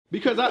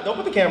Because I don't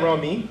put the camera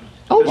on me.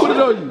 I'll put it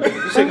on you.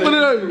 I'll put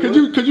it on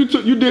you. Cause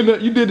you did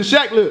the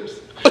Shaq lips.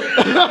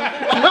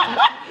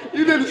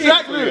 You did the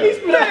Shaq lips.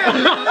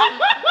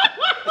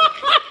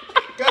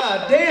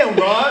 God damn,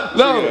 Rod.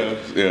 No,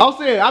 yeah. I'm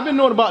saying I've been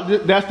knowing about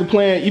That's the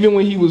Plan even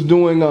when he was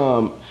doing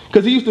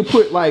cause he used to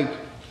put like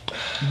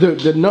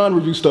the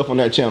non-review stuff on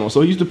that channel.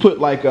 So he used to put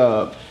like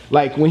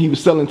when he was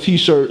selling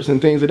T-shirts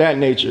and things of that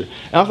nature.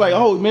 And I was like,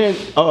 oh man,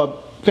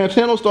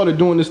 Fantano started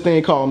doing this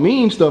thing called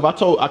meme stuff. I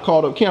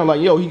called up Ken. I'm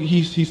like, yo,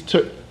 he's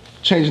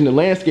changing the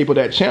landscape of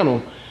that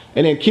channel.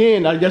 And then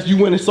Ken, I guess you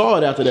went and saw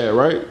it after that,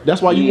 right?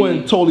 That's why you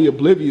weren't totally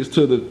oblivious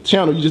to the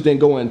channel. You just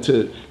didn't go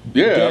into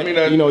you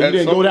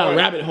didn't go down a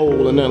rabbit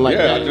hole and nothing like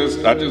that.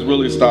 I just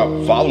really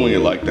stopped following it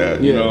like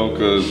that, you know,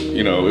 because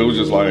it was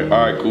just like, all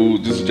right, cool.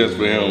 This is just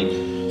for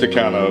him to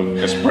kind of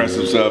express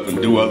himself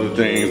and do other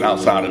things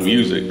outside of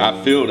music.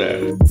 I feel that.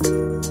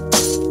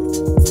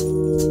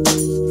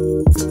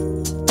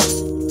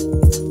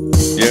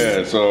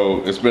 Yeah,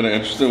 so it's been an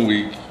interesting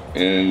week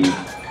in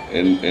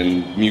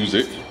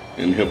music,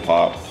 in hip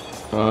hop.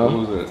 What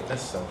was it?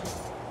 That's something.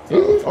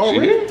 Oh,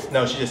 really?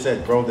 No, she just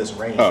said, bro, this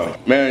rain. Oh,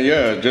 man,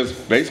 yeah,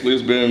 just basically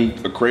it's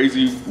been a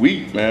crazy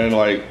week, man.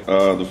 Like,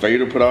 the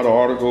Fader put out an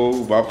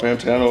article about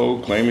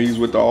Fantano claiming he's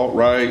with the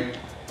alt-right,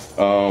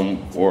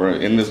 or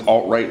in this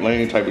alt-right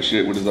lane type of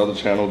shit with his other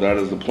channel, That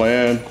Is the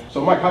Plan. So,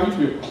 Mike, how you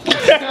feel?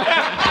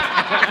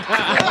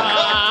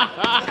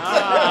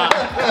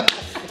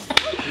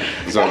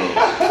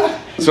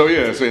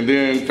 So and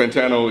then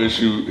Fantano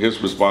issued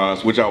his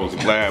response, which I was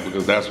glad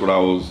because that's what I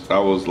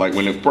was like,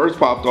 when it first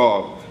popped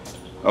off,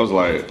 I was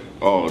like,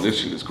 oh, this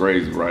shit is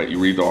crazy, right? You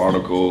read the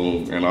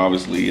article and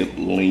obviously it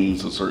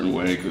leans a certain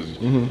way because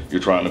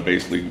you're trying to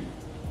basically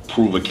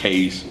prove a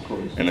case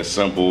and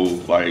assemble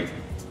like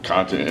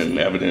content and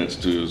evidence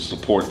to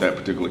support that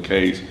particular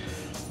case.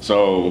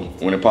 So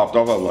when it popped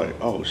off, I was like,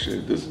 oh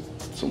shit, this is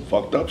some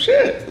fucked up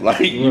shit. Like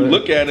you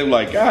look at it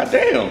like, god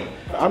damn.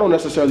 I don't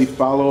necessarily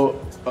follow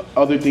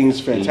other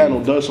things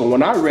Fantano does, so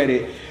when I read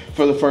it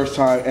for the first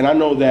time, and I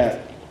know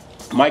that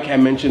Mike had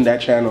mentioned that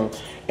channel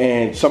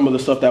and some of the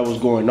stuff that was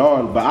going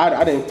on, but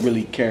I didn't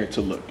really care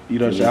to look, you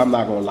know what I'm saying? I'm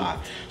not gonna lie.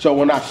 So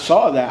when I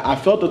saw that, I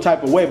felt the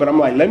type of way, but I'm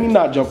like, let me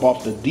not jump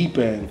off the deep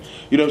end,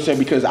 you know what I'm saying?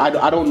 Because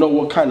I don't know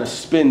what kind of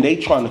spin they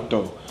trying to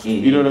throw,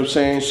 you know what I'm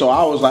saying? So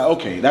I was like,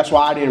 okay, that's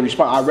why I didn't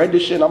respond. I read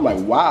this shit and I'm like,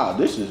 wow,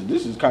 this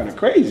is kind of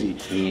crazy.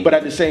 But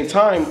at the same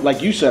time,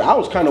 like you said, I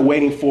was kind of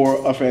waiting for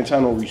a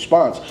Fantano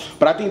response.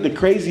 But I think the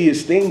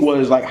craziest thing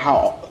was like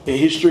how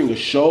his string of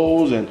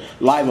shows and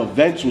live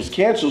events was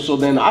canceled. So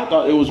then I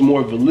thought it was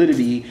more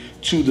validity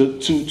to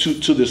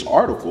this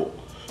article,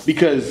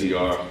 because they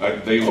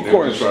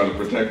were just trying to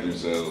protect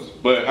themselves.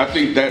 But I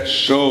think that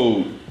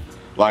showed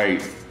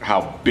like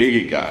how big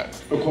it got.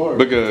 Of course.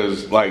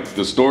 Because like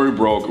the story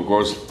broke, of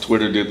course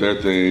Twitter did their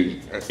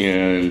thing,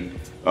 and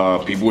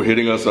people were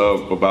hitting us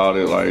up about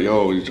it like,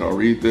 yo, did y'all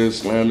read this,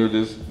 slander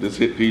this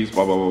hit piece,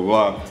 blah blah blah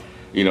blah.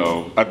 You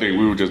know, I think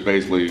we were just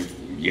basically,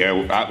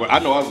 I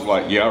know I was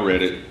like, yeah, I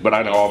read it, but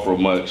I didn't offer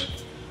much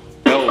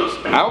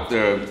else out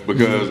there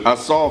because I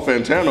saw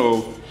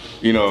Fantano,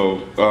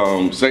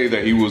 say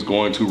that he was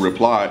going to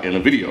reply in a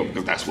video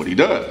because that's what he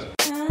does.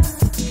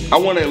 I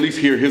want to at least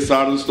hear his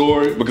side of the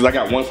story because I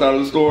got one side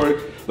of the story.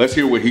 Let's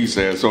hear what he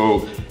said.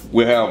 So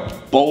we'll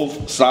have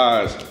both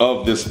sides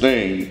of this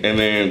thing, and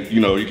then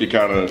you can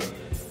kind of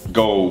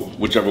go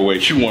whichever way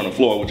you want to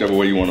flow, whichever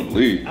way you want to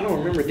believe. I don't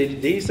remember.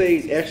 Did he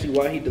say actually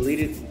why he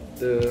deleted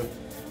the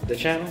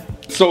channel?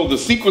 So the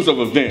sequence of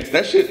events,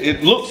 that shit,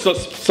 it looks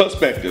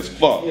suspect as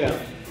fuck. Yeah.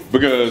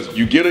 Because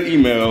you get an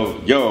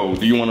email, yo,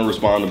 do you want to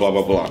respond to blah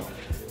blah blah?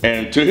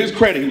 And to his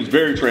credit, he was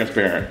very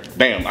transparent.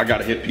 Bam, I got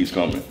a hit piece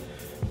coming.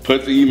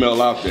 Put the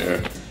email out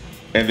there,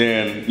 and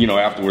then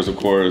afterwards, of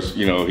course,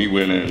 he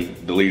went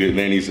and deleted it. And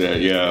then he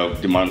said, yeah,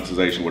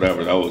 demonetization,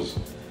 whatever. That was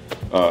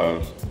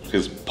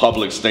his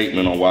public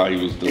statement on why he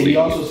was deleting. He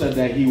also said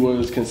that he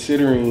was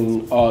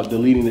considering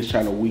deleting this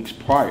channel weeks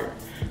prior.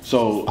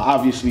 So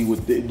obviously,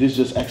 with this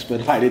just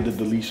expedited the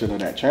deletion of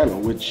that channel,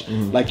 which,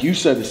 like you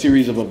said, the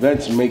series of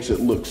events makes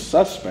it look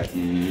suspect.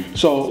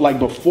 So like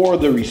before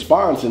the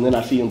response, and then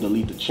I see him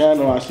delete the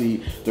channel. I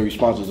see the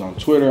responses on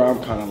Twitter.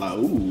 I'm kind of like,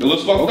 ooh, it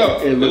looks fucked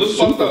up. It looks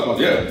fucked up.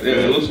 Yeah,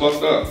 it looks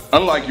fucked up.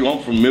 Unlike you,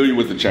 I'm familiar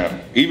with the channel.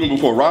 Even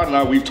before Rod and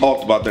I, we've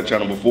talked about that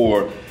channel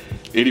before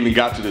it even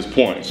got to this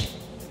point.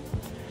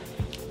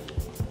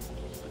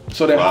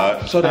 So then,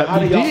 how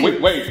do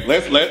y'all? Wait.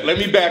 Let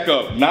me back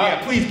up.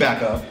 Please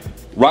back up.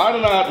 Rod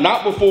and I,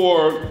 not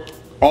before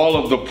all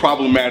of the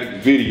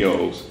problematic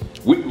videos.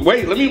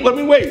 Let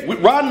me wait.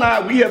 Rod and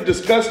I, we have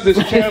discussed this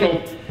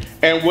channel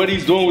and what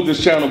he's doing with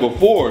this channel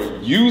before.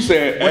 You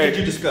said, what did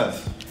you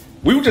discuss?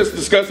 We were just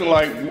discussing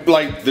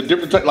like the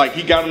different like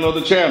he got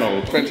another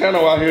channel.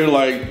 Fantano out here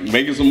like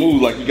making some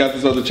moves, like he got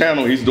this other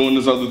channel, he's doing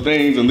this other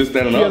things and this,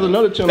 that, and he has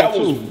another channel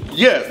too.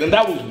 And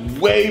that was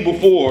way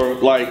before,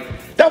 like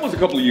that was a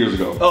couple of years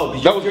ago. Oh,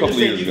 that was a couple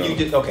of years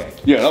ago. Okay.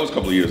 Yeah, that was a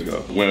couple of years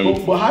ago.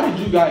 But how did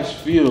you guys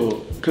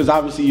feel because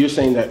obviously you're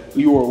saying that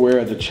you were aware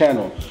of the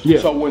channel. Yeah.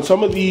 So when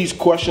some of these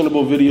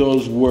questionable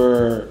videos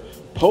were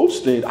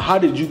posted, how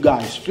did you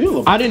guys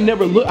feel about it?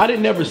 I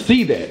didn't never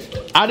see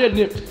that. I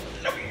didn't.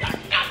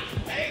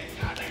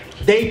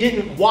 They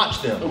didn't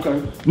watch them.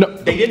 Okay. No.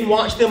 They didn't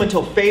watch them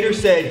until Fader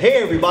said,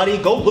 "Hey, everybody,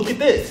 go look at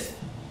this."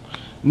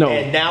 No.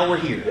 And now we're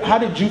here. How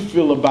did you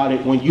feel about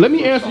it when you? Let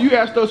me answer. You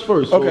asked us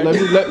first. So Okay.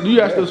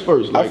 you asked us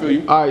first. I feel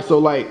you. All right. So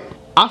like,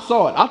 I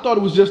saw it. I thought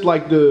it was just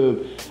like the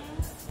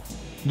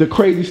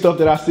crazy stuff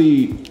that I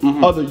see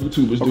other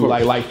YouTubers do,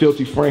 like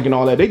Filthy Frank and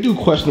all that. They do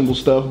questionable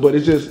stuff, but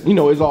it's just, you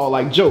know, it's all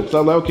like jokes.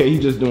 I'm like, okay,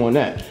 he's just doing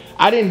that.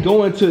 I didn't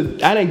go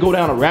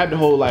down a rabbit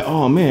hole like,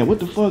 oh man, what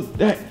the fuck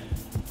that.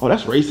 Oh,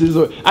 that's racist.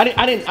 Or I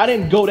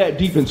didn't go that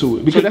deep into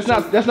it because that's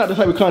not the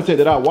type of content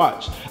that I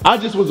watch. I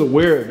just was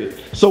aware of it.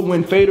 So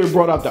when Fader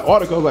brought out the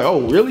article, I was like,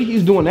 oh, really?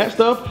 He's doing that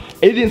stuff?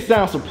 It didn't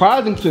sound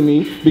surprising to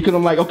me because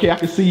I'm like, okay, I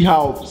can see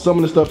how some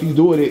of the stuff he's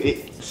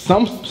doing.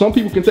 Some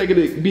people can take it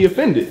to be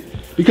offended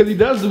because he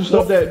does do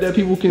stuff that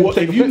people can take offense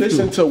to. If you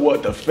listen to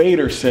what the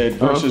Fader said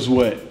versus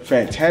what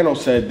Fantano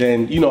said,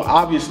 then you know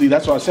obviously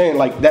that's what I'm saying.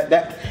 Like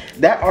that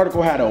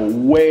article had a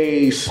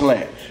way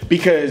slant.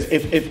 Because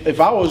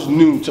if I was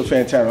new to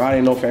Fantano, I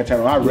didn't know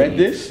Fantano, I read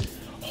this,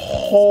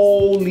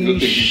 holy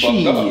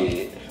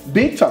shit.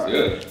 Big time.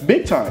 Yeah.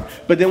 Big time.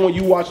 But then when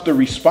you watch the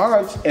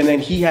response and then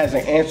he has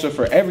an answer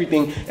for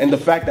everything, and the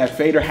fact that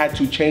Fader had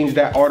to change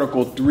that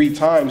article 3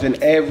 times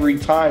and every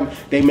time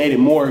they made it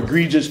more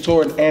egregious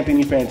toward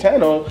Anthony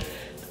Fantano,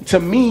 to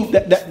me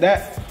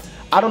that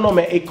I don't know,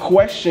 man, it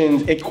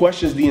questions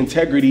the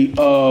integrity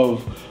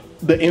of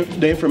the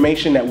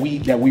information that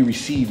we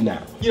receive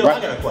now. You know, right?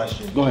 I got a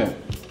question. Go ahead.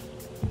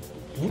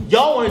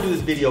 Y'all want to do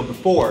this video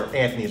before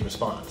Anthony's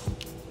response?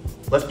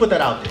 Let's put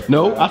that out there.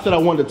 No, I said I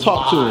wanted to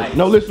talk to him.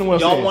 No, listen to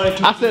what I'm saying. Wanted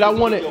to I said I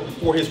wanted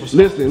before his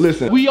response.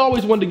 Listen. We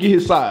always wanted to get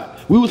his side.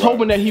 We was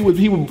hoping that he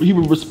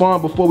would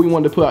respond before we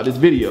wanted to put out this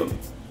video,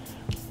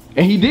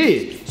 and he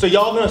did. So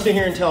y'all gonna sit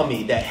here and tell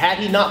me that had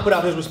he not put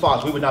out his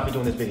response, we would not be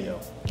doing this video?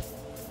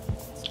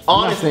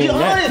 Honest, be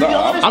honest, be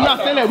honest. I'm not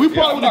saying that. We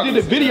probably would have did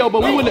the video,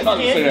 but we wouldn't.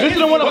 Listen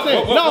to what I'm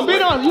saying. No, I'm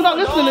being honest. You're not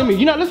listening to me.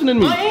 You're not listening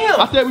to me. I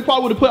am. I said we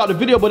probably would have put out the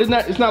video, but it's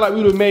not like we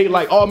would have made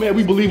like, oh man,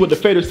 we believe what the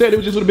Fader said.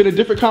 It just would have been a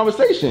different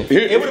conversation.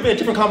 It would have been a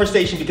different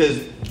conversation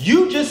because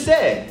you just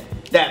said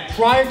that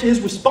prior to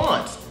his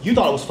response, you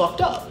thought it was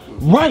fucked up.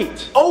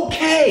 Right.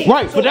 Okay.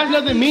 Right, So but that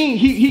doesn't mean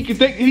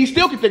he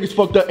still could think it's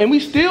fucked up, and we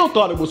still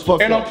thought it was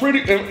fucked And up.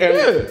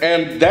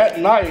 and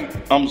that night,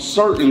 I'm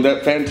certain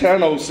that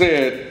Fantano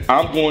said,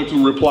 "I'm going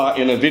to reply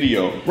in a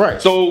video."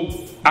 Right. So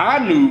I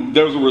knew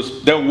there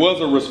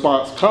was a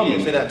response He coming.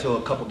 didn't say that until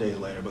a couple days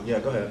later, but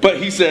yeah, go ahead.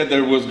 But he said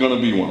there was going to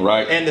be one,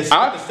 right? And the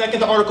second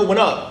the article went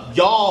up,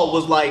 y'all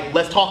was like,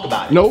 let's talk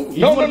about it. No.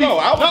 No. All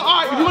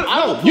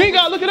right, you ain't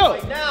gotta look it up.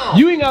 Right now.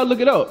 You ain't gotta look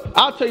it up.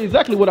 I'll tell you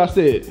exactly what I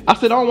said. I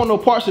said I don't want no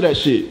parts of that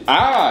shit.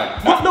 I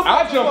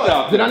jumped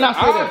out. Did I not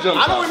say that?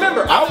 jumped I don't out.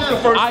 remember. I was the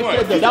first I one.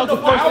 said that. That was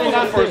the first thing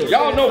I said.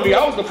 Y'all know me.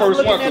 I was the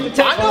first one. I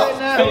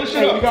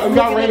know. We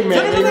got Rain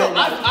Man. No.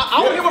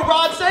 I don't hear what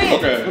Rod's saying.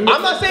 Okay. I'm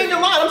not saying you're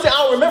lying. I'm saying I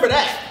don't remember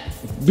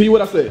that. Be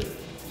what I said.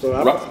 So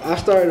I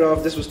started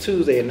off, this was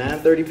Tuesday at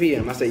 9:30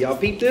 p.m. I said, y'all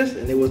peep this?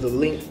 And there was the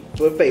link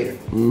for Fader.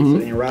 So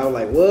then Rod was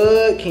like,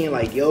 what? Ken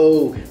like,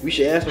 yo, we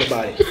should ask him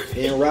about it.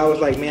 And Rod was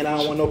like, man, I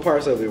don't want no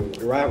parts of it.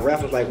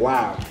 Raph was like,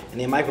 wow.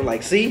 And then Mike was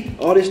like, see?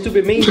 All this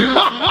stupid memes.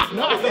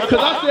 Because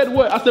I said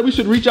what? I said we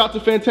should reach out to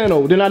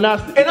Fantano. Then I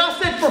not. And I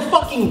said for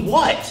fucking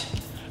what?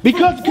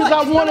 Because What?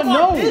 I It's want to none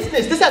of our know.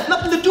 business. This has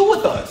nothing to do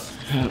with us.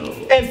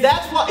 And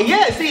that's why,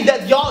 yeah, see,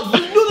 that y'all,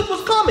 you knew this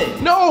was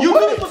coming. No, you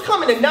what? knew this was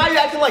coming, and now you're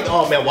acting like,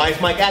 oh man, why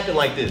is Mike acting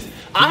like this?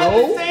 I have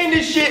been saying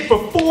this shit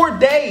for 4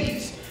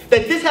 days,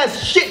 that this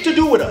has shit to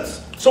do with us.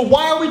 So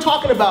why are we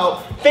talking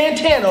about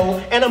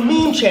Fantano and a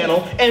meme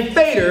channel and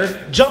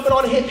Fader jumping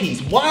on a hit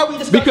piece? Why are we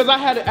discussing? Because I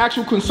had an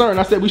actual concern.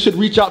 I said we should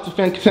reach out to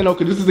Fantano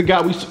because this is the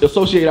guy we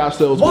associate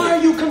ourselves with. Why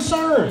are you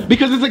concerned?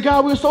 Because it's a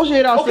guy we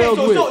associate ourselves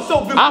with.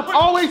 I've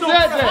always said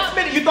for a that. hot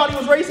minute you thought he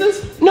was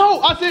racist?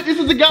 No, I said this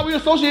is the guy we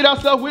associate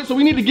ourselves with, so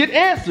we need to get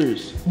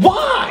answers.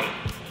 Why?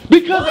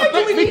 Because Why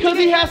do we need to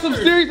he get has some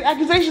answers? serious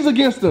accusations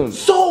against him.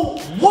 So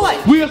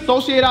what? We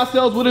associate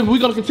ourselves with him. We're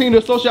gonna continue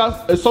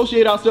to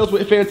associate ourselves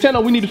with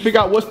Fantano. We need to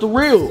figure out what's the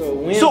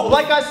real. So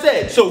like I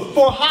said, so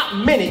for a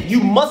hot minute you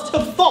must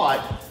have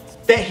thought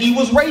that he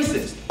was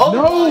racist.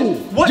 No,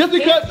 What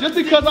just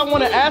because I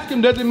want to ask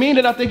him doesn't mean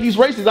that I think he's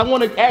racist. I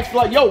want to ask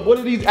like, yo, what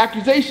are these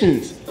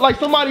accusations? Like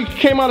somebody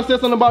came out and said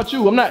something about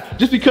you. I'm not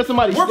just because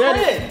somebody We're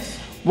said friends.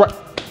 it. Right.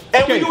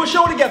 And Okay. we do a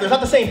show together. It's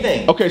not the same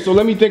thing. Okay, so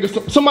let me think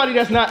of somebody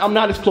that's not I'm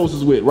not as close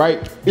as with, right?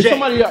 It's Jay.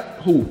 somebody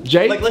that who?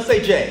 Jay? Like let's say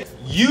Jay.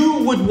 You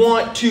would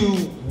want to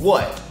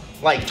what?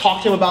 Like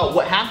talk to him about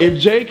what happened?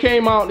 If Jay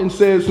came out and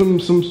said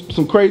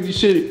some crazy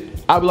shit,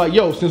 I'd be like,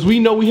 yo, since we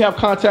know we have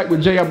contact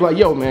with Jay, I'd be like,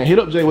 yo, man, hit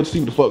up Jay to see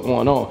what the fuck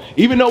going on.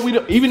 Even though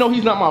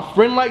he's not my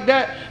friend like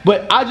that,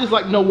 but I just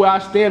like know where I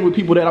stand with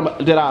people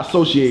that I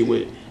associate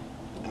with.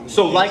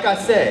 So like I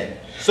said,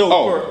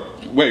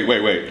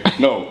 Wait.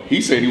 No,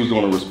 he said he was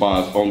going to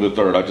respond on the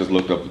 3rd. I just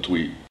looked up the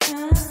tweet.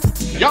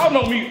 y'all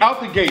know me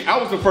out the gate. I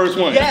was the first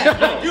one.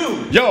 Yeah,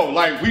 dude. Yo,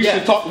 like we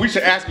should talk. We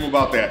should ask him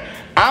about that.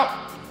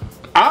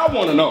 I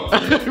want to know.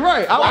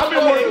 Right. I've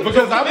been working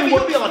because I've been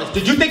working. Be honest.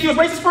 Did you think he was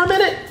racist for a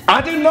minute? I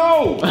didn't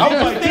know. I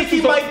was like, think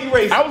he might be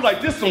racist. I was like,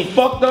 this is some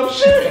fucked up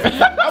shit.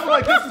 I was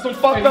like, this is some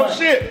fucked up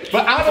shit.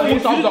 But I don't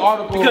Based off the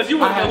article, Because you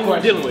were I had who we're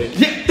dealing questions.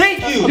 with. Yeah, thank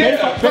you.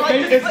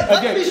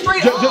 Let's be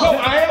straight No,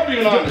 up. I am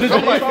being honest.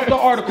 Just based off the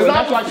article,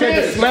 that's why I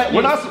said the slant.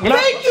 When I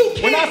Thank you,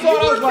 kid. when I saw it,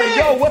 I was You like, were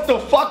yo, pissed. what the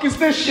fuck is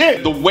this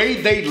shit? The way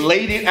they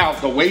laid it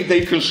out, the way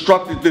they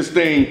constructed this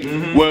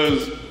thing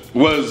was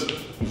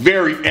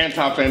very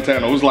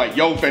anti-Fantano. It was like,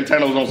 yo,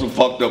 Fantano's on some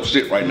fucked up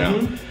shit right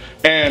now.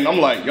 And I'm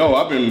like, yo,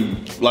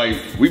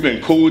 we've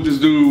been cool with this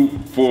dude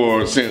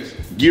since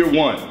year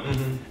one.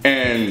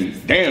 And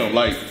damn,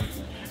 like,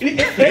 He's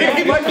got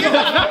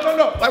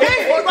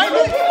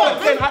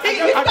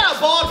a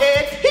bald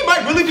head. He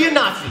might really be a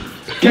Nazi.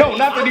 no,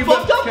 not that he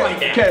fucked up right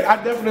now. Ken, I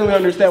definitely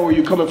understand where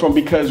you're coming from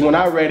because when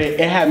I read it,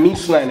 it had me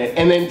slanted,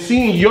 and then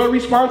seeing your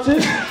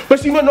responses.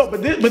 But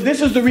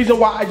this is the reason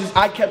why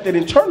I kept it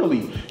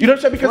internally. You know what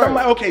I'm saying? Because I'm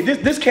like, okay,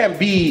 this can't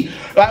be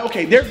like,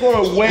 okay, they're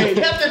going way. You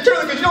kept it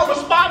internally because you don't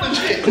respond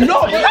to shit.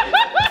 No,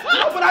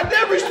 but I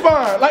did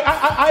respond. Like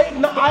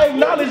I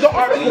acknowledge the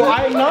article.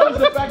 I acknowledge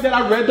the fact that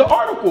I read the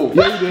article.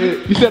 Yeah, you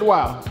did. You said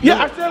wow.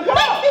 Yeah, I said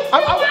wow.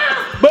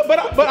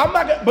 But I'm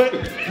not gonna.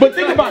 But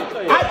think about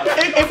it.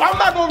 If I'm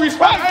not gonna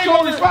respond, I ain't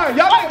gonna respond.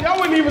 Y'all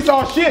wouldn't even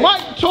saw shit.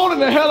 Mike trolling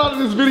the hell out of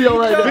this video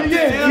right now.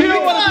 Yeah, He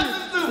don't want to.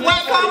 This is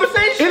whack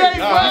conversation. It ain't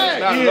Nah, whack.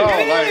 not at all.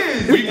 It Like,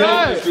 is. we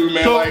know this dude,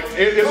 man. So- like,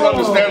 it's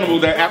understandable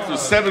that after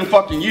 7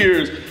 fucking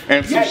years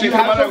and some Yeah, shit you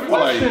come have out of some it,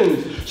 like,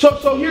 questions.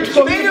 So here's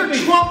Vader the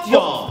thing. trumped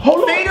y'all.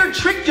 Hold on. Vader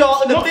tricked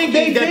y'all into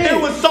thinking that there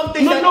was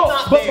something that's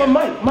not but there.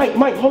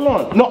 Mike, hold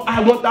on. No,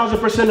 I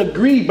 1000%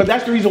 agree, but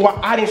that's the reason why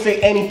I didn't say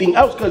anything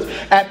else. Because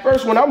at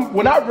first, when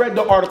I read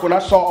the article and I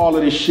saw all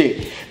of this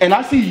shit, and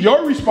I see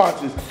your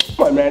responses,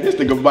 I'm like, man, this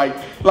nigga Mike,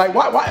 like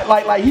why,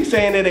 like he's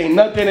saying it ain't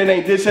nothing, it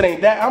ain't this, it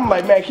ain't that. I'm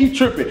like, man, he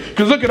tripping.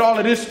 Cause look at all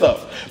of this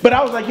stuff. But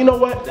I was like, you know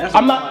what? That's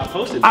I'm why not. I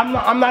posted. I'm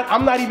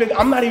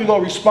not even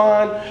gonna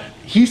respond.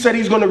 He said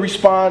he's gonna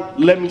respond.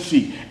 Let me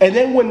see. And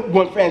then when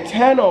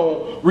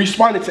Fantano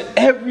responded to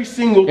every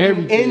single thing in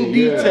Everything,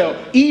 detail,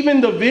 even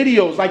the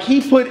videos, like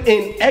he put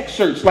in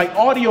excerpts, like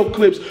audio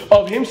clips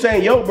of him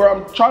saying, "Yo, bro,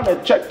 I'm trying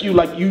to check you.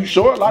 Like, you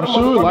sure?" A lot of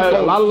Sure, motherfuckers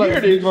a lot of hear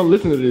niggas this. gonna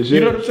listen to this. You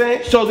Yeah. know what I'm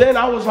saying? So then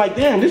I was like,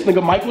 damn, this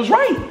nigga Mike was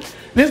right.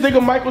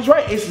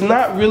 It's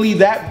not really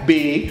that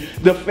big.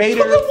 The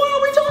fader. So then why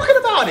are we talking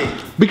about it?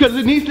 Because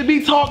it needs to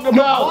be talked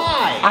about.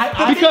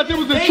 Why? Because it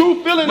was a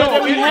true feeling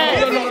though. It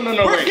had.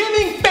 No, We're wait.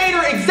 giving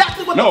Vader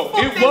exactly what No, the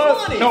fuck it they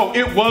was wanted.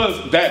 it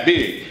was that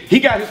big. He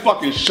got his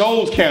fucking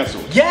shows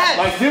canceled. Yes,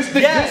 Like this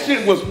yes.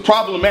 shit was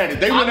problematic.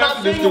 They I'm went not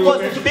after this saying it dude.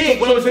 wasn't big.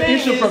 What So I'm it's an saying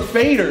issue is, for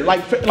Fader.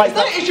 Like it's not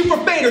an issue for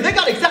Vader. They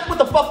got exactly what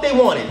the fuck they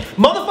wanted.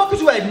 Motherfuckers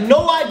who had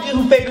no idea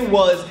who Vader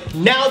was,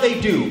 now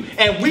they do.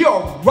 And we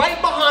are right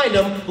behind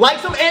them like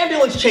some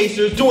ambulance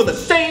chasers doing the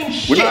same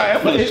shit. not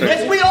ambulance Yes,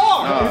 chasers. we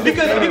are. Nah.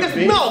 Because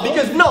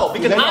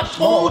They're I not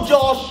told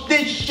y'all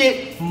this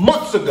shit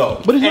months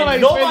ago. But it's and not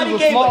like nobody Vader's a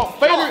gave small. a fuck.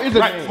 Fader is a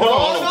Right. name. Hold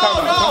on, No,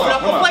 time out. we're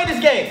not gonna play this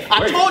game.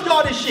 I Wait. told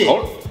y'all this shit.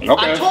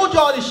 Okay. I told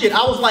y'all this shit.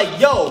 I was like,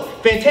 yo,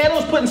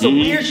 Fantano's putting some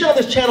weird shit on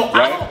this channel. I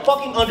Right. don't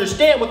fucking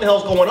understand what the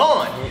hell's going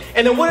on.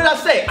 And then what did I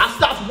say? I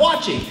stopped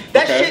watching.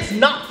 That Okay. shit's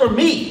not for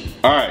me.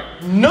 All right.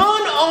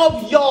 None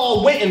of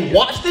y'all went and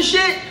watched the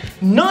shit.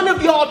 None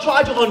of y'all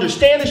tried to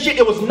understand the shit.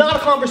 It was not a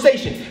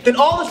conversation. Then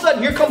all of a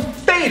sudden, here comes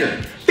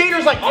Fader.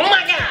 Fader's like, oh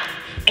my God,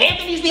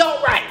 Anthony's the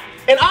alt-right.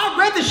 And I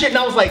read the shit and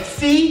I was like,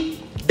 see,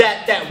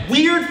 that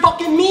weird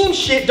fucking meme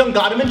shit done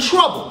got him in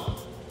trouble.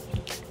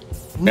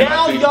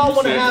 Now y'all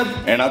want to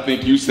have. And I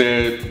think you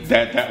said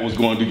that was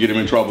going to get him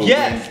in trouble.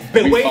 Yes, when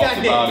but we way talked back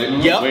about then.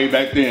 it Yep. way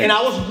back then. And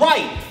I was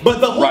right.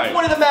 But the whole Right.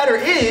 point of the matter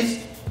is,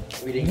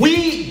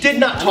 we did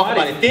not talk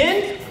about it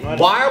then.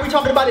 Why are we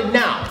talking about it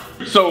now?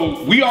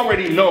 So we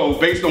already know,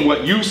 based on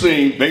what you've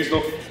seen, based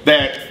on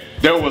that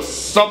there was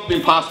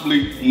something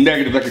possibly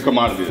negative that could come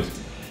out of this.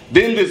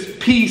 Then this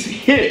piece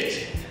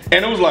hit,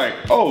 and it was like,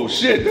 oh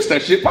shit, this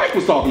that shit Mike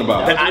was talking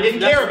about. That I didn't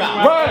care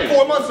about Right.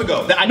 4 months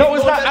ago. That I No, didn't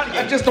it's go not. I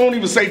investigate. just don't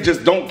even say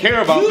just don't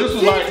care about. You This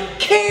was didn't like,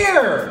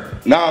 care.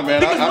 nah,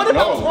 man. Because what if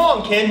I was no.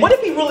 wrong, Ken? What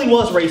if he really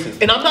was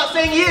racist? And I'm not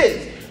saying he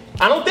is.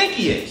 I don't think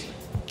he is.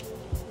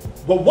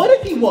 But what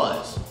if he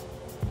was?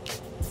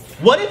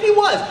 What if he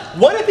was?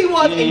 What if he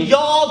was and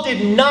y'all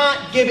did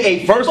not give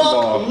a First of fuck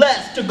all-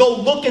 less to go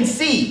look and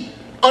see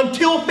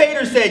until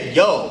Fader said,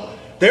 yo,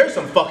 there's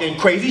some fucking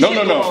crazy No,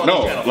 shit no, going no, on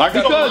no. this channel. Like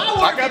I- so my I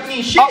word got- didn't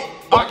mean shit.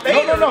 But no,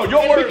 Fader, no, your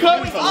and word it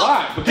means a up.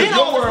 lot, because Then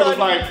your all of a word was sudden,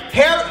 like-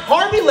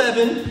 Harvey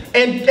Levin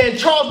and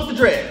Charles with the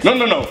dreads. No.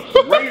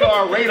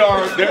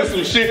 Radar, there's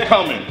some shit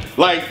coming.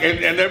 Like,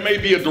 and there may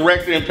be a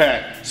direct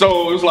impact.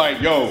 So it was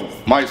like, yo,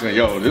 Mike said,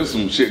 yo, there's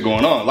some shit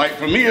going on. Like,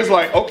 for me, it's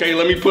like, okay,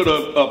 let me put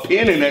a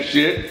pin in that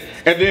shit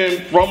And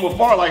then from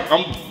afar, like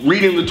I'm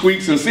reading the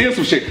tweets and seeing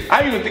some shit.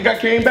 I even think I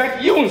came back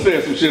to you and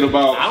said some shit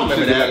about. I don't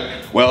remember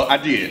that. Well, I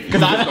did.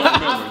 Because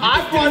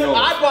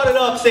I brought it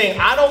up saying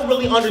I don't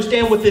really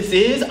understand what this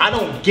is. I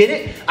don't get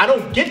it. I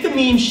don't get the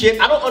meme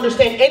shit. I don't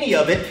understand any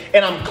of it.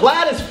 And I'm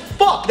glad as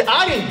fuck that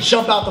I didn't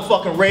jump out the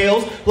fucking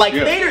rails like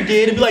Vader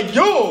did and be like,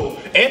 yo,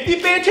 Anthony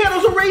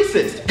Fantano's a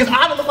racist. Because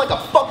I don't look like a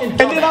fucking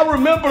dumbass. And then I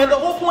remember. And the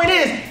whole point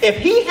is, if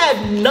he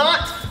had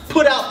not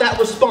put out that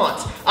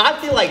response, I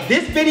feel like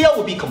this video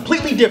would be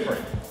completely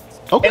different.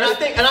 Okay. And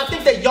I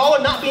think that y'all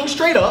are not being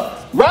straight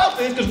up. Ralph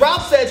is, because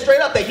Ralph said straight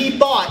up that he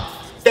thought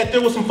that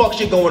there was some fuck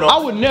shit going on. I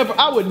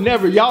would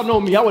never, y'all know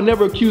me, I would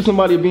never accuse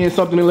somebody of being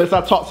something unless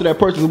I talk to that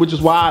person, which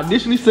is why I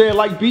initially said,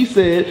 like B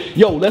said,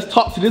 yo, let's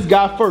talk to this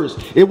guy first.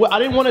 I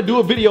didn't want to do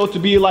a video to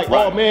be like,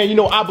 oh man, you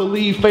know, I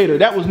believe Fader.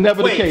 That was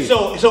never the case.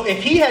 So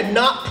if he had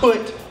not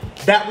put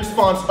that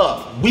response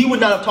up, we would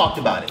not have talked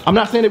about it. I'm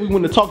not saying that we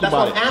wouldn't have talked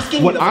about it. That's what I'm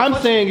asking. What I'm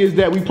saying is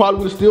that we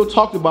probably would have still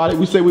talked about it.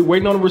 We say we're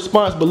waiting on a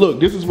response, but look,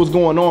 this is what's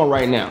going on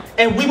right now.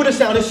 And we would have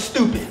sounded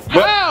stupid.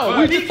 How?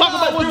 We just talk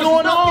about what's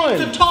going on. There's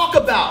nothing to talk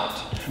about.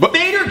 But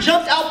Vader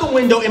jumped out the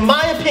window, in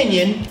my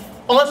opinion,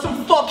 on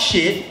some fuck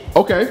shit.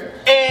 Okay.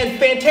 And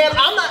Fantano,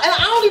 I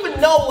don't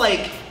even know,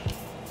 like,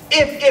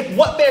 if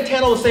what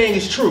Fantano is saying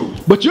is true.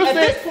 But you're saying,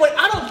 at this point,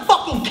 I don't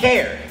fucking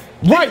care.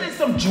 Right. This is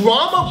some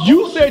drama.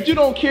 You said you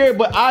don't care,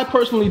 but I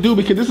personally do,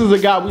 because this is a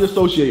guy we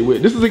associate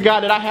with. This is a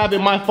guy that I have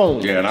in my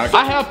phone. Yeah, and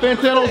I have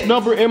Fantano's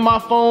number in my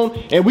phone,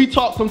 and we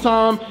talk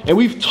sometime, and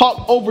we've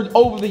talked over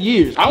the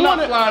years. I'm not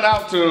flying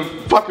out to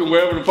fucking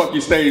wherever the fuck you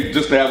stay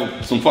just to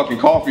have some fucking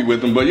coffee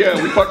with him, but yeah,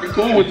 we fucking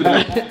cool with him.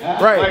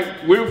 Right.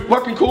 Like, we're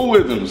fucking cool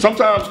with him.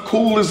 Sometimes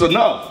cool is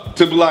enough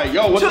to be like,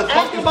 yo, what the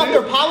fuck is about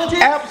this? their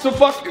politics?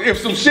 If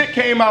some shit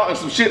came out and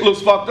some shit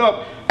looks fucked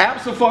up,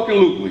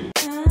 abso-fucking-lutely.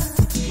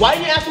 Why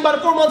didn't you ask him about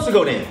it 4 months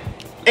ago then?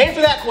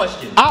 Answer that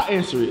question. I'll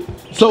answer it.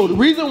 So the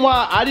reason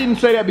why I didn't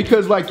say that,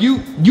 because like you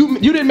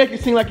didn't make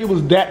it seem like it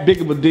was that big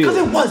of a deal. Because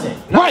it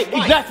wasn't. Right,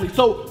 exactly.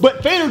 So,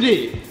 but Fader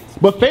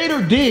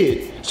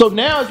did. So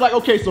now it's like,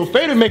 okay, so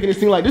Fader making it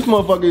seem like this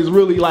motherfucker is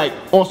really like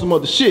on some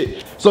other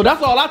shit. So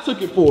that's all I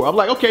took it for. I'm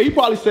like, okay, he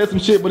probably said some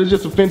shit, but it's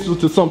just offensive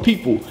to some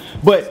people.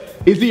 But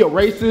is he a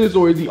racist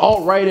or is he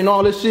alt-right and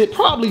all this shit?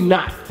 Probably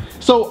not.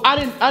 So I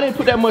didn't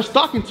put that much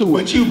stock into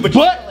it. But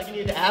you like you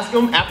need to ask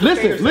him after.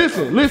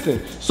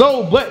 Listen.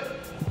 So, but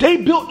they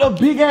built a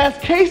big ass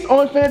case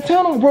on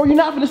Fantano, bro. You're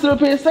not gonna sit up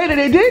here and say that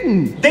they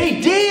didn't.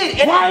 They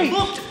did, and right. It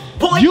looked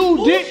like you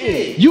bullshit.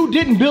 didn't. You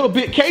didn't build a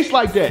big case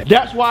like that.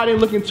 That's why I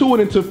didn't look into it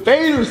until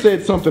Fader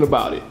said something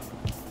about it.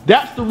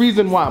 That's the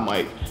reason why,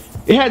 Mike.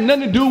 It had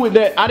nothing to do with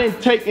that. I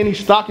didn't take any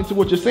stock into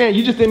what you're saying.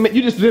 You just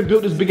didn't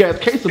build this big ass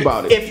case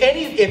about it.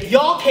 If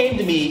y'all came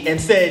to me and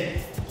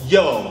said,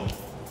 yo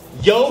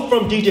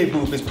from DJ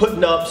Booth is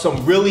putting up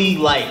some really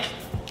like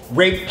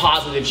rape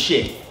positive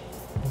shit,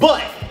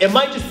 but it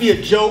might just be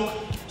a joke,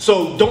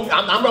 so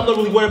I'm not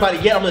really worried about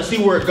it yet. I'm gonna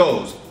see where it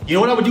goes. You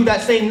know what I would do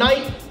that same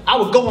night? I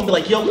would go and be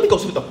like, yo, let me go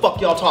see what the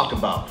fuck y'all talking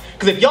about.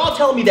 Because if y'all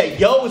telling me that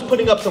Yo is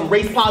putting up some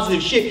race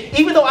positive shit,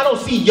 even though I don't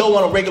see Yo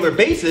on a regular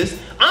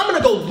basis, I'm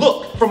gonna go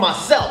look for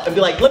myself and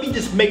be like, let me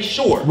just make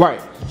sure.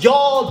 Right.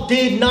 Y'all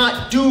did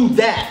not do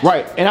that.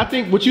 Right, and I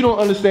think what you don't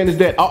understand is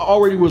that I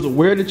already was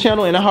aware of the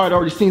channel and I had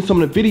already seen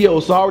some of the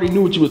videos, so I already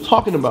knew what you was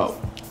talking about.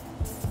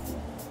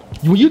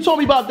 When you told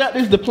me about that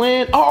is the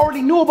plan, I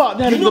already knew about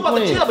that. You knew about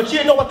the channel, but you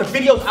didn't know about the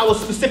videos I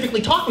was specifically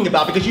talking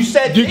about because you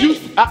said you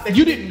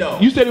didn't know.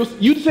 You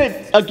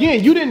said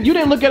again, you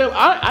didn't look at it.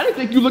 I didn't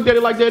think you looked at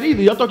it like that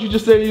either. I thought you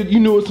just said you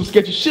knew it was some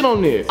sketchy shit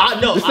on there.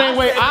 I know. The same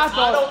way I thought.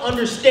 I don't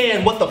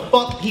understand what the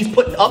fuck he's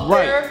putting up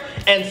there,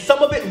 and some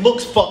of it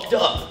looks fucked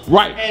up.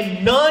 Right.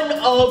 And none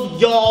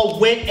of y'all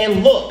went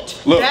and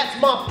looked. Look,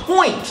 that's my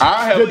point.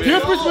 The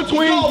difference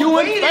between you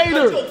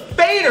and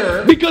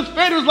Fader. Because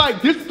Fader's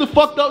like, this is the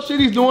fucked up shit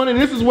he's doing and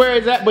this is where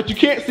it's at, but you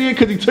can't see it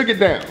because he took it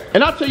down.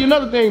 And I'll tell you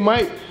another thing,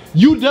 Mike.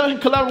 You done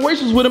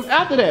collaborations with him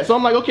after that. So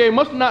I'm like, okay, it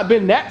must have not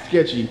been that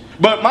sketchy.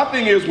 But my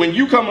thing is, when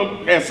you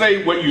come and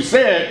say what you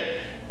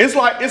said, it's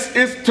like,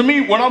 it's to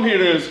me, what I'm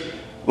hearing is,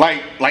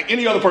 like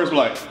any other person,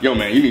 like, yo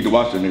man, you need to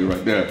watch that nigga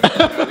right there.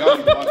 Y'all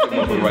need to watch that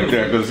motherfucker right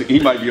there, because he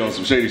might be on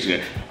some shady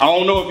shit. I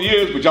don't know if he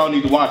is, but y'all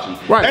need to watch him.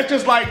 Right. That's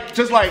just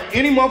like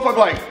any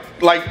motherfucker,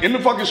 like in the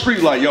fucking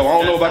street, like, yo, I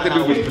don't know about that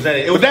dude.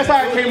 But that's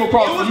how it came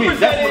across to me.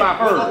 That's what I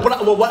heard.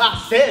 What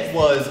I said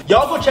was,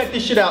 y'all go check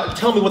this shit out and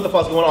tell me what the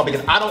fuck's going on,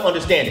 because I don't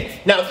understand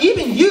it. Now,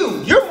 even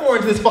you're more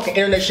into this fucking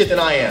internet shit than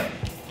I am.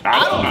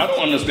 I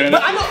don't understand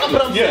but it.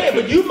 But I'm saying,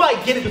 but you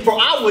might get it before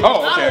I would.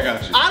 Oh, okay, I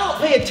got you. I don't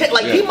pay attention.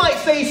 Like, he might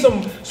say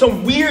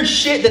some weird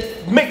shit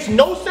that makes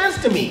no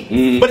sense to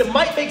me. But it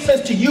might make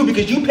sense to you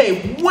because you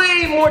pay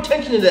way more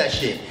attention to that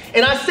shit.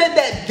 And I said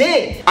that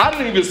then. I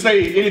didn't even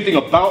say anything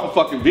about the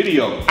fucking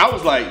video. I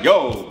was like,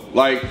 yo,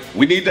 like,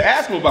 we need to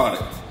ask him about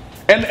it.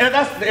 And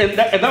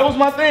that was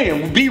my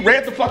thing. B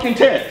read the fucking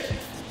text.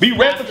 B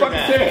read the fucking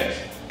text.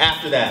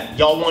 after that,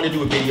 y'all want to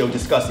do a video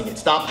discussing it.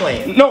 Stop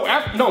playing. No,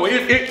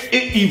 it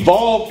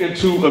evolved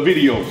into a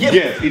video. Yeah.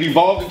 Yes, it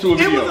evolved into a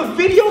video. It was a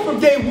video from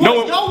day one.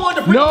 No, y'all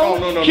wanted to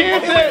no,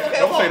 Can't say-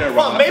 don't say that,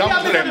 Ron. Maybe Don't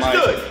I say that, Mike.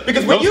 misunderstood.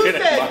 Because when Don't you say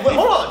that, said, Mike.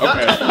 well, hold on,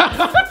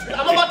 Okay.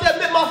 I'm about to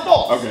admit my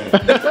fault. Okay.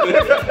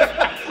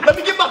 Let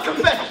me get my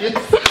confessions.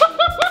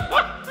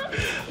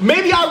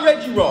 Maybe I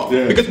read you wrong.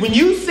 Yeah. Because when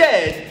you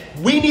said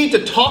we need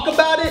to talk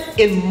about it,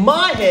 in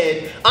my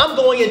head, I'm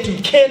going into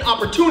Ken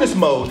opportunist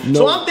mode. No.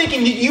 So I'm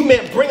thinking that you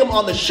meant bring him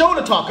on the show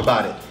to talk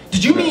about it.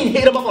 Did you mean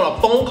hit him up on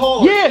a phone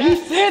call? Yeah, he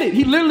said it.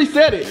 He literally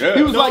said it. Yeah.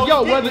 He was No, like,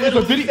 yo, he whether didn't it's a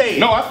literally video. say it.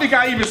 No, I think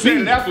I even said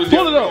it afterwards.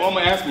 Pull it up. I'm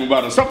gonna ask him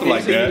about it, something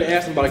like You need to that.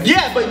 ask him about it.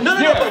 Yeah, but no,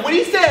 Yeah. but when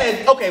he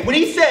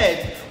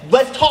said,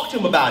 let's talk to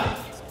him about it.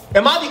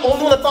 Am I the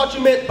only one that thought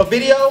you meant a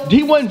video?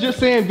 He wasn't just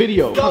saying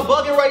video. Y'all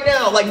bugging right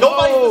now. Like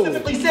nobody No.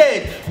 specifically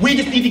said we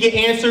just need to get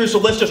answers, so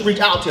let's just reach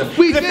out to him.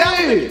 We If that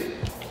was- did.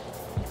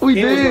 We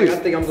He was like, I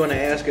did. think I'm gonna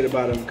ask it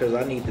about him because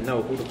I need to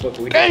know who the fuck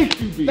are we. Thank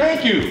you, B.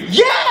 Thank you.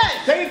 Yes!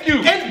 Thank you.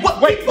 And what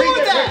Wait, before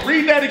read that.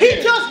 Read that He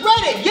again. just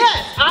read it.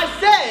 Yes, I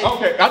said.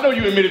 Okay, I know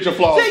you admitted your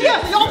flaws. Say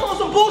yes. Y'all on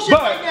some bullshit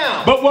right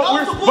now. But what Y'all we're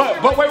on some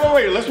bullshit but right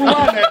wait, let's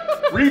rewind that.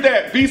 Read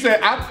that. B said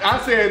I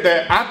said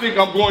that I think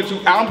I'm going to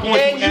And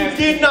ask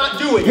you did not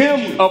do it. him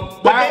did you?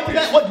 about What date was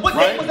that? What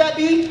right? date was that,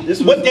 B?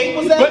 This What was- date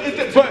was that?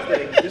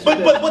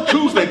 But what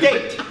Tuesday. the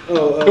date?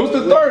 It was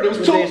the third. It was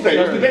Tuesday. It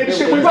was the day the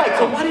shit went Right.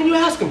 So down. why didn't you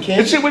ask him, Ken?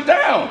 The shit went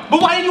down.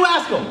 But why didn't you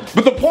ask him?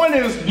 But the point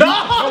is, No,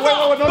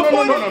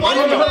 why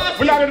didn't you no. ask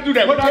We're not him? gonna do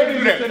that. We're not gonna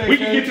do that. We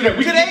can get to that.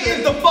 We can Today get to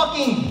is that. the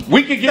fucking.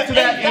 We can get to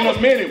that in a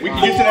minute. We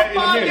can get to that in a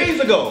 4 or 5 minute. days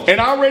ago.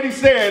 And I already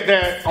said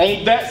that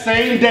on that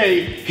same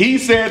day, he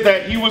said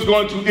that he was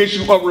going to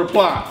issue a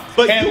reply.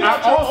 But and you I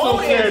want your also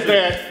own said answer.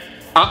 that.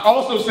 I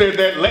also said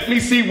that. Let me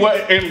see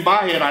what in my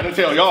head. I didn't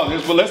tell y'all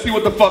this, but let's see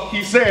what the fuck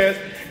he says.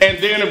 And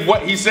then if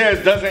what he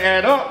says doesn't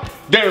add up,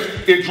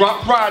 it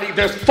dropped Friday.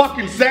 There's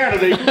fucking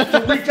Saturday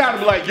to reach out and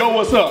be like, yo,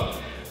 what's up?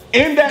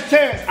 In that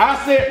text,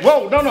 I said,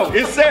 whoa, no,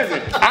 it says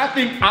it. I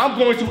think I'm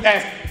going to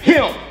ask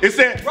him. It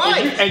said,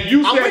 Right. and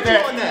you I'm said with you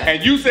that, on that.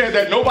 and you said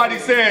that nobody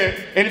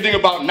said anything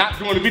about not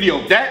doing the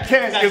video. That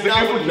text That's is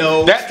not what-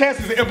 no. that text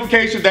is the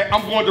implication that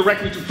I'm going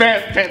directly to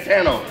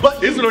Fantano.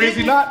 But Is it or is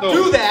he not though?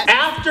 do that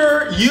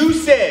after you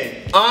said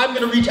I'm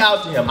gonna reach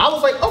out to him. I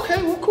was like,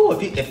 okay, well, cool.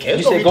 If Ken's You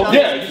gonna said reach go- out,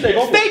 Yeah, you said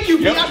go for it. Thank you,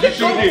 B. Yep, I you said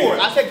sure go did. for it.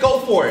 I said go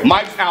for it.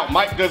 Mike's out.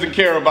 Mike doesn't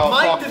care about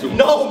Mike talking does, to him.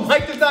 no,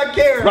 Mike does not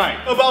care Right.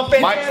 about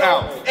Fantano Mike's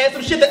out. and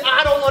some shit that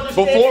I don't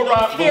understand. Before and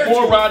don't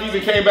care Rod to.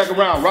 even came back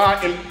around,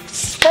 Rod in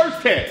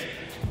first text,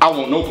 I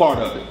want no part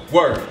of it.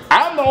 Word.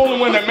 I'm the only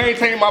one that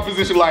maintained my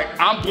position. Like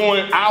I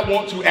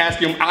want to ask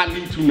him. I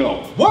need to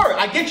know. Word,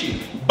 I get you.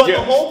 But Yeah.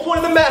 the whole point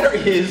of the matter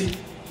is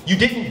you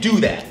didn't do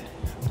that.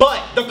 But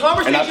the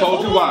conversation. And I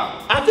told you hold on.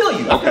 why. I feel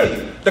you. I Okay. feel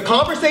you. The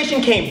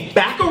conversation came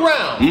back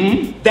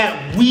around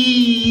that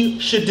we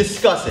should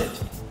discuss it.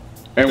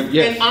 And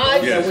Yes. And I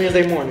Yes.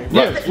 Wednesday morning.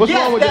 Yes. What's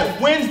yes, wrong with that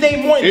that?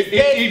 Wednesday morning. it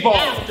day evolved.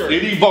 After,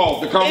 It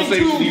evolved. The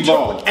conversation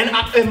evolved. And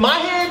in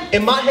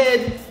my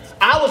head,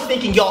 I was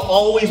thinking y'all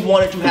always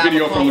wanted to The have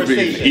video a from the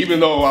conversation. video, even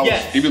though I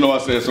Yes.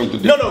 said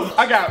something No, different. no.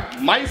 I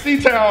got Mike C.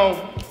 Town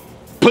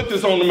put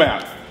this on the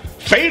map.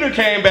 Fader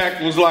came back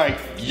and was like,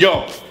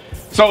 yo.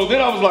 So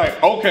then I was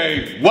like,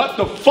 okay, what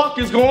the fuck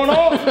is going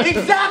on?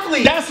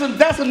 Exactly.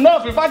 That's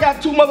enough. If I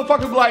got two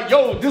motherfuckers be like,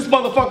 yo, this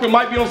motherfucker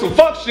might be on some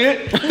fuck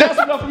shit, that's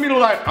enough for me to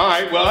like, all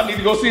right, well, I need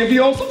to go see if he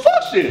on some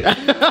fuck shit.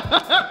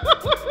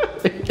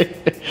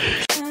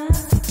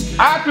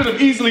 I could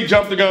have easily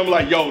jumped the gun and be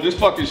like, yo, this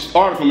fucking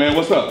article, man,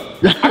 what's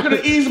up? I could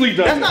have easily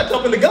done That's that. not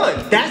jumping the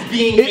gun. That's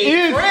being It a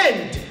is.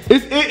 friend.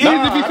 It is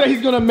Nah, if he say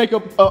he's gonna make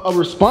a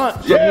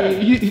response. Yeah.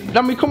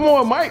 I mean, come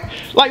on, Mike.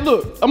 Like,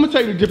 look, I'm gonna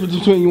tell you the difference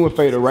between you and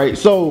Fader, right?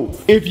 So,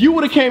 if you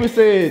would have came and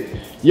said,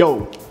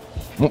 "Yo,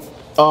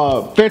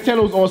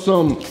 Fantano's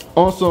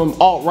on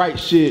some alt-right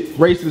shit,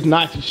 racist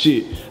Nazi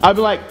shit," I'd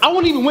be like, I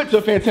wouldn't even went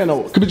to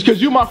Fantano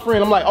because you're my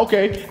friend. I'm like,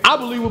 okay, I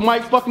believe what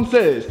Mike fucking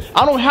says.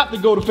 I don't have to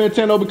go to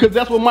Fantano because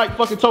that's what Mike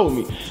fucking told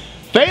me.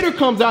 Fader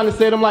comes down and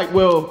said, I'm like,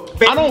 well,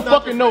 I don't not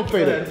fucking your know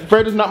friend. Fader.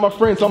 Fader's not my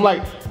friend, so I'm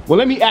like, well,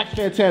 let me ask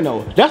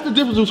Fantano. That's the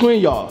difference between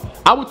y'all.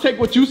 I would take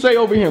what you say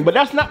over him, but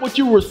that's not what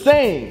you were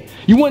saying.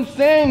 You weren't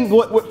saying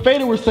what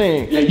Fader was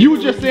saying. Yeah, you were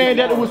just saying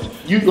that it was.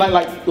 You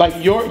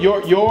like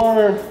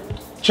your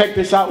check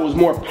this out was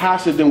more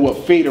passive than what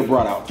Fader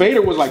brought out.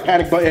 Fader was like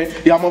panic button,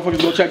 y'all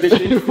motherfuckers go check this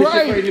shit. This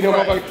Right. shit crazy,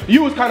 motherfucker.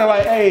 You was kind of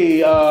like, hey,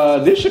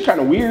 this shit kind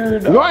of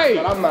weird. Right.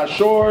 But I'm not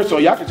sure, so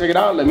y'all can check it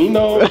out. Let me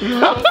know.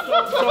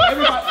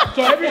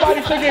 so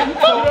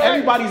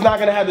everybody's not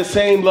gonna have the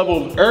same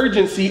level of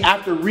urgency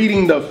after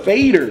reading the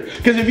Fader.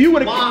 Because if you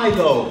would have, Why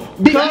though?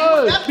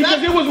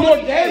 because it was more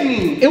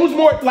damning. It was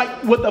more like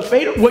what the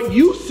Fader, what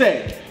you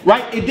said.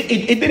 Right? It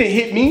didn't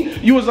hit me.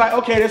 You was like,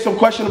 okay, there's some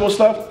questionable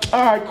stuff.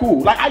 All right,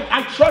 cool. Like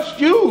I trust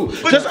you.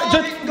 But y'all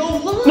didn't go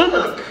look.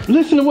 No.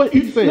 Listen to what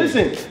you said.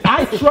 Listen,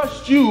 I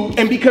trust you,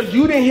 and because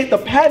you didn't hit the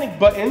panic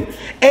button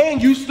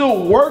and you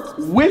still work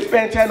with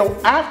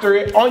Fantano after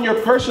it on your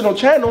personal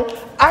channel,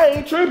 I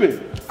ain't tripping.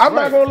 I'm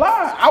not gonna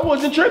lie, I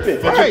wasn't tripping.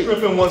 Right.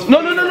 Tripping once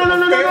No.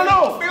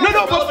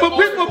 But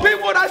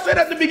people, what I said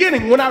at the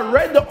beginning, when I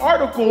read the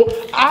article,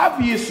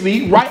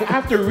 obviously, right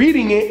after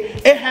reading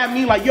it, it had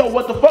me like, yo,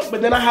 what the fuck?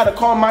 But then I had to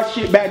calm my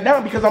shit back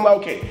down because I'm like,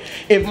 okay,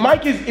 if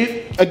Mike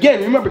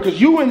again, remember,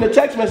 because you in the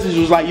text message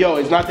was like, yo,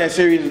 it's not that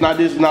serious, it's not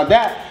this, it's not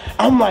that.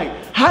 I'm like,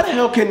 how the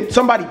hell can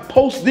somebody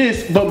post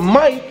this, but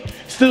Mike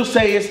still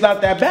say it's not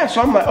that bad?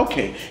 So I'm like,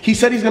 okay, he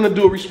said he's gonna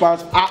do a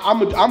response.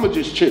 I'ma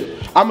just chill.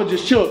 I'm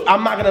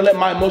not gonna let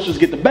my emotions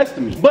get the best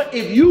of me. But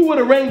if you would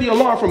have rang the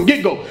alarm from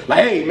get-go,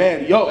 like, hey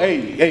man, yo,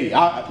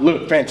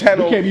 look,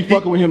 Fantano, you can't be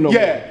fucking with him no more.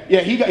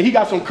 Yeah, he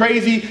got some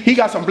crazy, he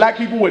got some black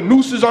people with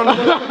nooses on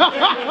him.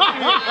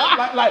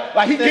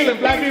 like he killing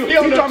black people. He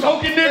talking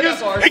choking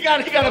niggas. He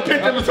got a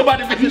picture of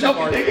somebody choking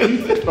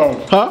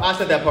niggas. I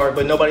said that part,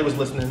 but nobody was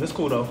listening. It's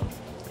cool though.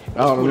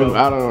 I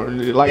don't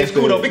know. Like it's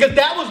cool though, because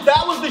that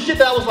was the shit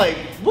that I was like,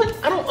 what?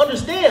 I don't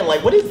understand.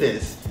 Like, what is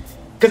this?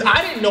 Because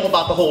I didn't know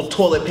about the whole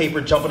toilet paper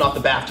jumping off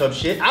the bathtub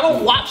shit. I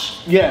don't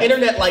watch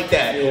internet like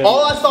that. Yeah.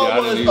 All I saw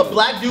was a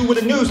black dude with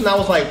a noose, and I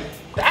was like,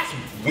 that's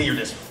weird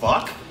as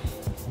fuck.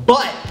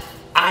 But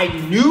I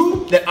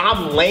knew that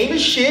I'm lame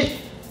as shit,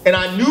 and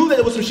I knew that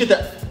it was some shit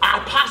that I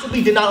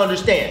possibly did not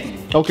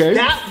understand. Okay.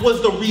 That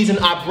was the reason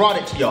I brought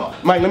it to y'all.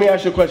 Mike, let me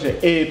ask you a question.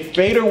 If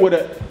Fader would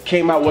have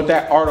came out with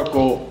that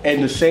article in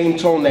the same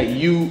tone that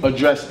you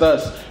addressed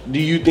us, do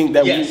you think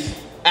that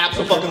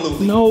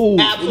Absolutely. No, absolutely.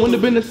 It wouldn't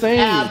have been the same.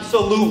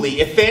 Absolutely.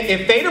 If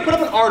Fader put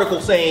up an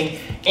article saying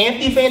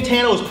Anthony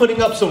Fantano is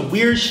putting up some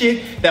weird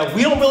shit that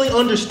we don't really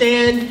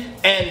understand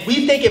and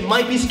we think it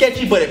might be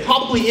sketchy, but it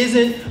probably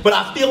isn't, but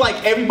I feel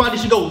like everybody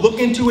should go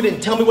look into it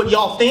and tell me what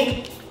y'all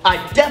think,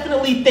 I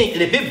definitely think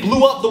that if it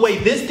blew up the way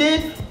this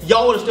did,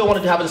 y'all would have still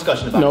wanted to have a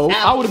discussion about it. No,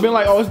 I would have been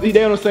like, oh,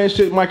 they on the same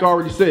shit Mike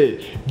already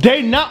said.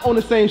 They not on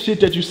the same shit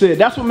that you said.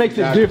 That's what makes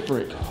it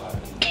different.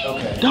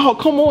 Okay. Dog,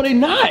 come on, they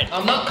not.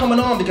 I'm not coming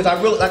on because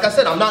I really, like I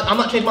said, I'm not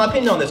changing my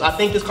opinion on this. I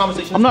think this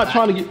conversation. I'm not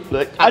trying to get.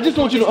 Like, I just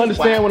want you to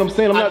understand what I'm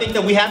saying. I think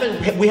that we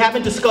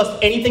haven't discussed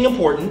anything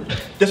important.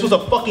 This was a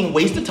fucking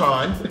waste of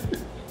time.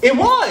 It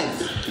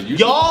was.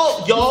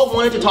 Y'all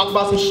wanted to talk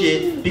about some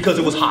shit because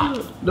it was hot.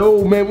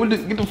 No, man,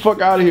 get the fuck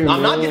out of here.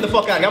 I'm not getting the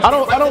fuck out of here.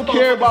 I don't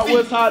care about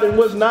what's hot and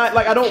what's not.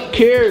 Like, I don't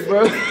care,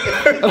 bro.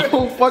 I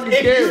don't fucking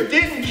care. If you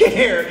didn't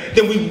care,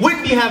 then we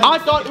wouldn't be having. I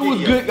thought it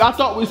was good. I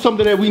thought it was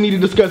something that we need to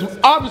discuss.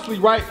 Obviously,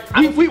 right?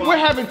 We're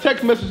having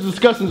text message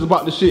discussions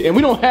about the shit, and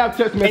we don't have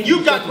text message. And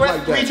you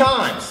digressed like 3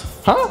 times.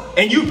 Huh?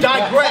 And you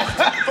digressed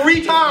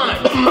 3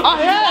 times.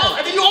 I have.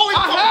 And then you always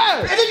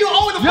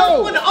the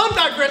first one to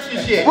undigress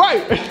your shit.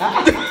 Right.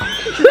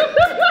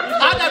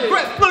 I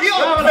digress. Look,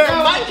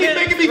 man, Mike keep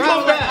making me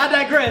come back. I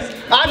digress.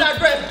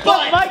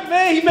 But Mike,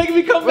 man, he making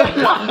me come back.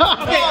 Okay,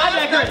 I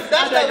digress.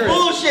 That's that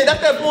bullshit.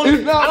 That's that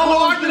bullshit. I don't want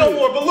to argue no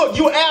more. But look,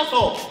 you an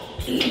asshole.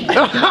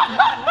 No.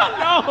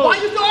 Why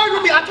you still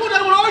arguing with me? I told you I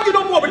don't want to argue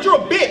no more, but you're a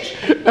bitch.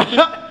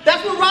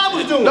 That's what Ron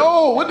was doing.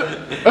 No, what the?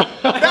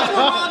 That's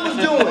what Ron was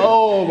doing.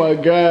 Oh my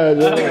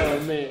God. Oh,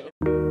 man.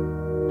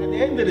 At the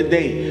end of the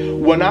day,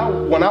 when I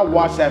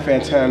watched that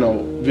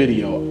Fantano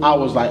video, I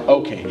was like,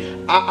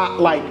 okay, I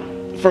like,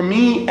 for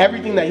me,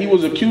 everything that he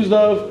was accused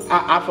of,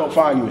 I felt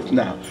fine with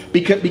now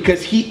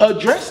because he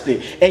addressed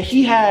it, and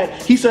he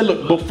said,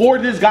 look, before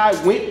this guy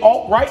went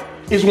alt-right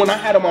is when I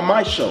had him on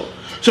my show.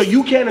 So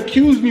you can't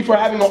accuse me for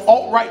having an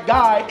alt-right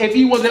guy if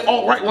he wasn't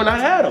alt-right when I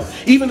had him.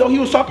 Even though he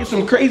was talking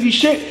some crazy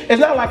shit,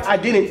 it's not like I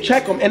didn't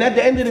check him. And at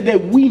the end of the day,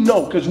 we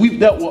know, because we've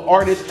dealt with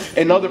artists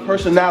and other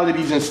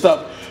personalities and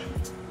stuff,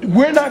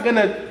 we're not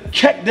gonna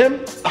check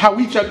them how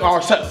we check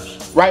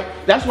ourselves, right?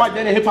 That's why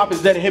Dead in Hip Hop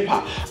is Dead in Hip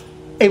Hop.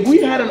 If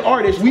we had an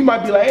artist, we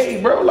might be like,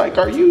 hey bro, like,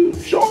 are you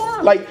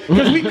sure? Like,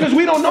 because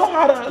we don't know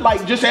how to,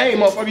 like, just say, hey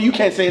motherfucker, you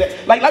can't say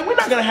that. Like we're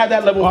not gonna have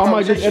that level of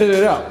conversation. I might just edit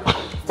it out.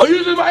 Oh,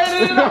 you just might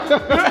edit it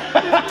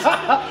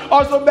out.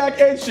 Also back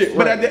end shit.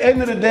 But at the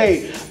end of the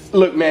day,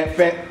 look, man,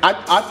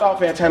 I thought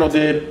Fantano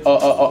did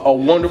a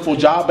wonderful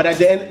job, but at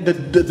the end,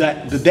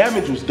 the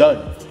damage was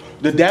done.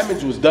 The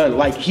damage was done.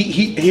 Like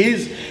he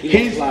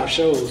lost live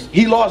shows.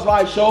 He lost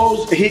live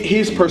shows.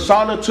 His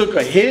persona took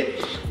a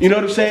hit. You know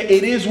what I'm saying?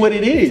 It is what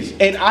it is.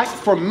 And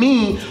for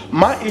me,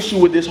 my issue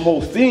with this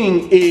whole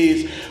thing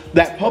is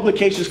that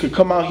publications could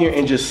come out here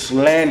and just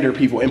slander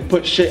people and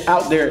put shit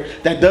out there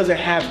that doesn't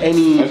have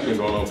any. That's been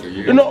going on for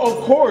years. No,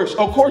 of course.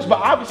 But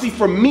obviously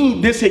for me,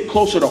 this hit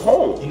closer to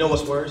home. You know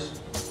what's worse?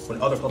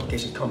 When other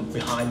publications come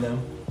behind them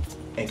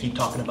and keep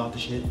talking about the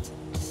shit.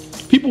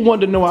 People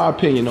want to know our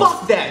opinion.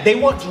 Fuck that. They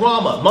want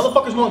drama.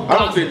 Motherfuckers want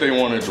gossip. I don't think they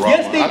wanted drama.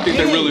 Yes, I think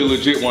they really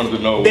legit wanted to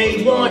know.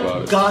 They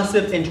want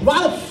gossip. And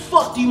why the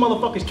fuck do you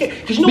motherfuckers care?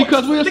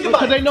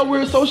 Because they know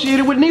we're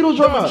associated with needle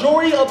drop. The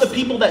majority of the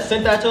people that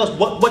sent that to us,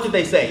 what did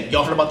they say?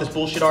 Y'all heard about this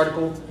bullshit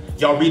article?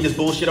 Y'all read this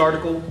bullshit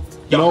artitle?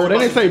 No, they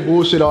didn't say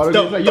bullshit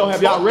article. They like, yo,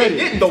 have y'all read it?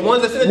 They didn't. The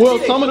ones that sent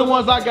it some of the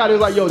ones I got is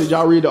like, yo, did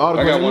y'all read the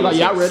article? I got one like,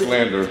 that y'all read it?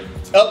 slander.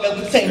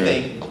 Same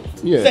thing.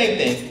 Yeah. Same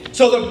thing.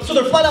 So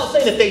they're flat out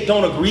saying that they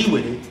don't agree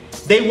with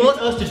it. They want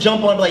us to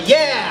jump on and be like,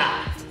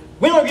 yeah,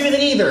 we don't agree with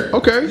it either.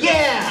 Okay.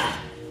 Yeah.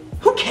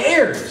 Who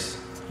cares?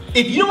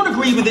 If you don't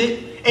agree with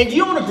it, and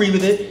you don't agree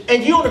with it,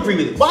 and you don't agree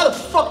with it, why the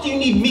fuck do you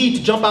need me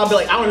to jump out and be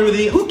like, I don't agree with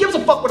it? Who gives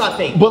a fuck what I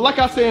think? But like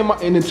I say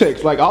in the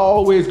text, like I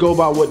always go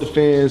by what the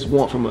fans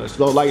want from us.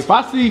 So like if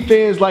I see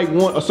fans like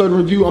want a certain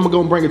review, I'm gonna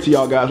go and bring it to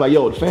y'all guys. Like,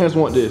 yo, the fans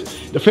want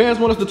this. The fans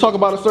want us to talk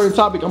about a certain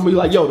topic. I'm gonna be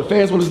like, yo, the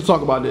fans want us to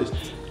talk about this.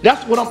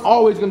 That's what I'm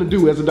always gonna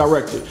do as a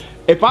director.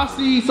 If I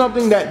see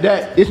something that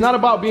it's not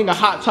about being a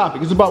hot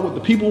topic, it's about what the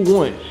people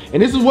want.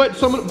 And this is what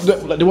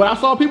what I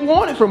saw people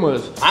wanted from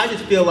us. I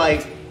just feel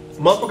like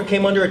motherfucker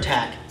came under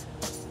attack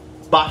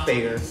by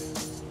Fader,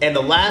 and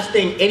the last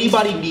thing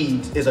anybody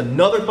needs is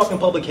another fucking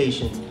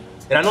publication.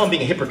 And I know I'm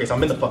being a hypocrite because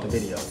I'm in the fucking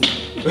video.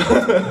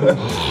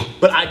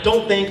 But I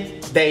don't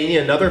think they need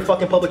another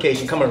fucking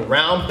publication coming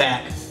around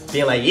back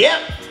being like,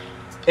 yep,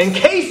 in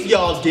case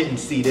y'all didn't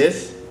see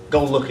this,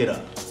 go look it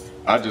up.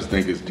 I just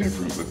think it's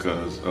different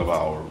because of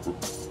our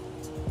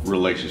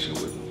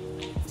relationship with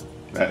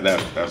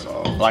them. That's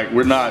all. Like,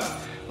 we're not,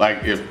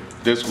 like, if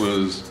this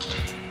was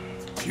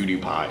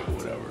PewDiePie or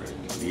whatever,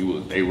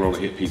 they wrote a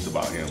hit piece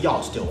about him.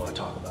 Y'all still want to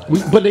talk about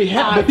it. But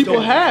people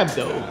have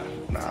though.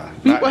 Nah.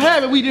 People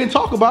have it. We didn't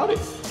talk about it.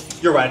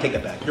 You're right. I take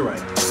that back. You're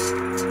right.